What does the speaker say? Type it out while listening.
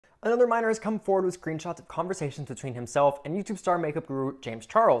Another minor has come forward with screenshots of conversations between himself and YouTube star makeup guru James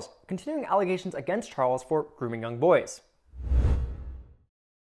Charles, continuing allegations against Charles for grooming young boys.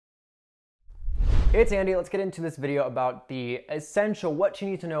 It's Andy. Let's get into this video about the essential what you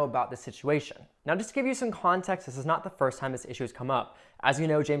need to know about this situation. Now, just to give you some context, this is not the first time this issue has come up. As you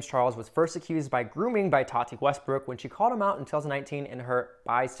know, James Charles was first accused by grooming by Tati Westbrook when she called him out in 2019 in her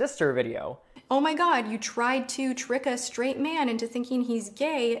Bye Sister video. Oh my God, you tried to trick a straight man into thinking he's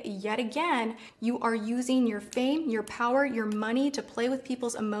gay yet again. You are using your fame, your power, your money to play with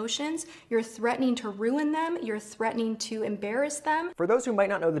people's emotions. You're threatening to ruin them. You're threatening to embarrass them. For those who might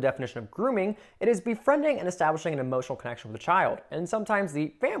not know the definition of grooming, it is befriending and establishing an emotional connection with a child, and sometimes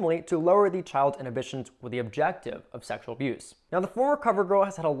the family, to lower the child's inhibitions with the objective of sexual abuse. Now, the former cover girl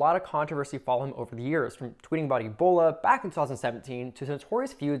has had a lot of controversy follow him over the years, from tweeting about Ebola back in 2017 to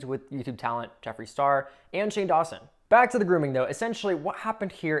notorious feuds with YouTube talent Jeffree Star and Shane Dawson. Back to the grooming though, essentially what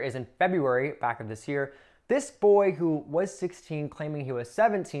happened here is in February back of this year, this boy who was 16 claiming he was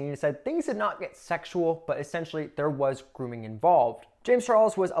 17 said things did not get sexual, but essentially there was grooming involved. James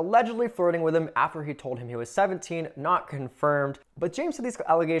Charles was allegedly flirting with him after he told him he was 17, not confirmed, but James said these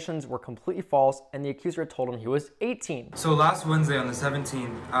allegations were completely false and the accuser told him he was 18. So last Wednesday on the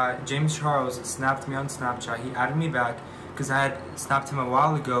 17th, James Charles snapped me on Snapchat. He added me back because I had snapped him a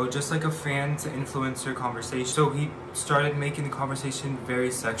while ago, just like a fan to influencer conversation. So he started making the conversation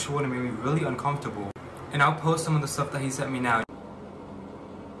very sexual and it made me really uncomfortable. And I'll post some of the stuff that he sent me now.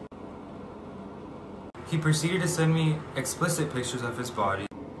 He proceeded to send me explicit pictures of his body.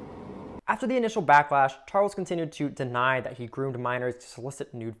 After the initial backlash, Charles continued to deny that he groomed minors to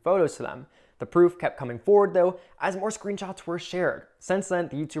solicit nude photos to them. The proof kept coming forward though, as more screenshots were shared. Since then,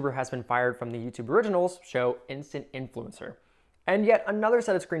 the YouTuber has been fired from the YouTube Originals show Instant Influencer. And yet another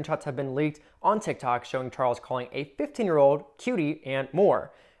set of screenshots have been leaked on TikTok showing Charles calling a 15-year-old cutie and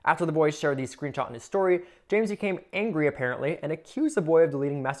more. After the boy shared the screenshot in his story, James became angry apparently and accused the boy of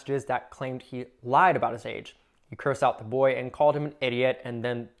deleting messages that claimed he lied about his age. He cursed out the boy and called him an idiot and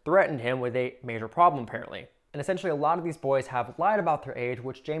then threatened him with a major problem apparently. And essentially a lot of these boys have lied about their age,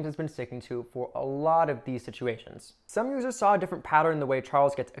 which James has been sticking to for a lot of these situations. Some users saw a different pattern in the way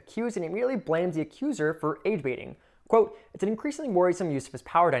Charles gets accused and immediately blames the accuser for age baiting. Quote, "It's an increasingly worrisome use of his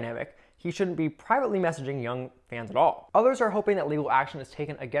power dynamic. He shouldn't be privately messaging young fans at all." Others are hoping that legal action is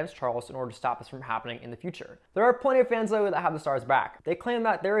taken against Charles in order to stop this from happening in the future. There are plenty of fans though that have the stars back. They claim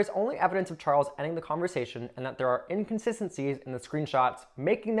that there is only evidence of Charles ending the conversation and that there are inconsistencies in the screenshots,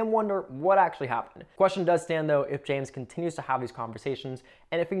 making them wonder what actually happened. The question does stand though if James continues to have these conversations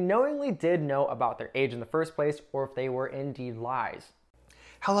and if he knowingly did know about their age in the first place or if they were indeed lies.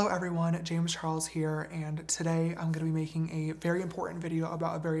 Hello everyone, James Charles here, and today I'm going to be making a very important video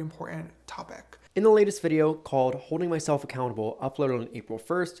about a very important topic. In the latest video called Holding Myself Accountable, uploaded on April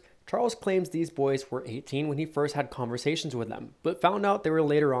 1st, Charles claims these boys were 18 when he first had conversations with them, but found out they were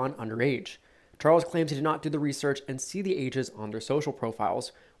later on underage. Charles claims he did not do the research and see the ages on their social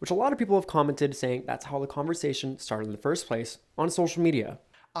profiles, which a lot of people have commented saying that's how the conversation started in the first place on social media.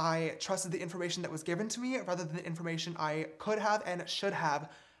 I trusted the information that was given to me rather than the information I could have and should have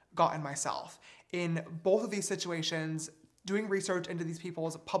gotten myself. In both of these situations, doing research into these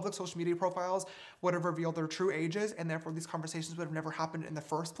people's public social media profiles would have revealed their true ages, and therefore these conversations would have never happened in the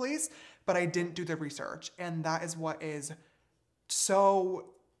first place, but I didn't do the research, and that is what is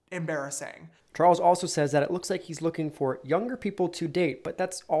so embarrassing. Charles also says that it looks like he's looking for younger people to date, but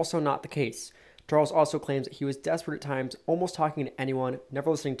that's also not the case. Charles also claims that he was desperate at times, almost talking to anyone, never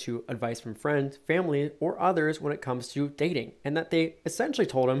listening to advice from friends, family, or others when it comes to dating, and that they essentially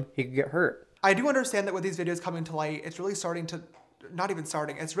told him he could get hurt. I do understand that with these videos coming to light, it's really starting to, not even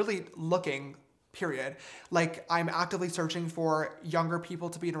starting, it's really looking, period, like I'm actively searching for younger people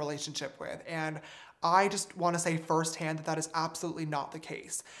to be in a relationship with, and I just want to say firsthand that that is absolutely not the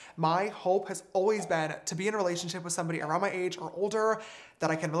case. My hope has always been to be in a relationship with somebody around my age or older that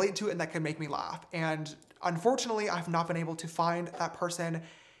I can relate to and that can make me laugh. And unfortunately, I've not been able to find that person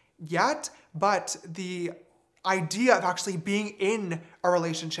yet, but the idea of actually being in a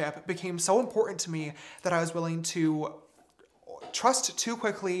relationship became so important to me that I was willing to trust too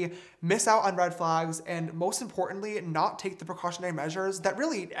quickly, miss out on red flags, and most importantly, not take the precautionary measures that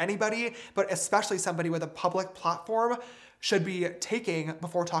really anybody, but especially somebody with a public platform, should be taking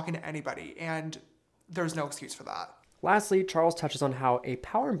before talking to anybody. And there's no excuse for that. Lastly, Charles touches on how a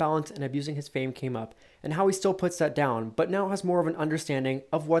power imbalance and abusing his fame came up, and how he still puts that down, but now has more of an understanding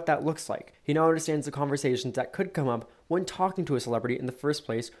of what that looks like. He now understands the conversations that could come up when talking to a celebrity in the first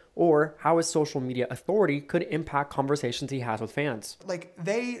place, or how his social media authority could impact conversations he has with fans. Like,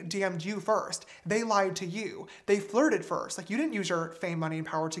 they DM'd you first. They lied to you. They flirted first. Like, you didn't use your fame, money, and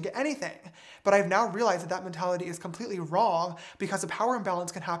power to get anything. But I've now realized that that mentality is completely wrong because a power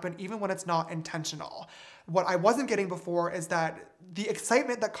imbalance can happen even when it's not intentional. What I wasn't getting before is that the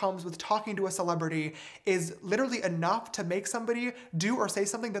excitement that comes with talking to a celebrity is literally enough to make somebody do or say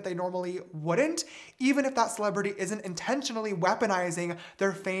something that they normally wouldn't, even if that celebrity isn't intentionally weaponizing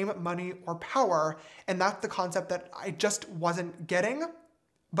their fame, money, or power. And that's the concept that I just wasn't getting,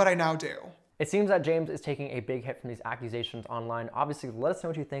 but I now do. It seems that James is taking a big hit from these accusations online. Obviously, let us know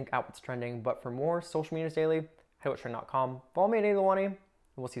what you think at What's Trending. But for more social media daily, head to whatstrending.com. Follow me at Lalwani, and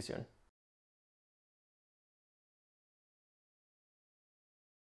we'll see you soon.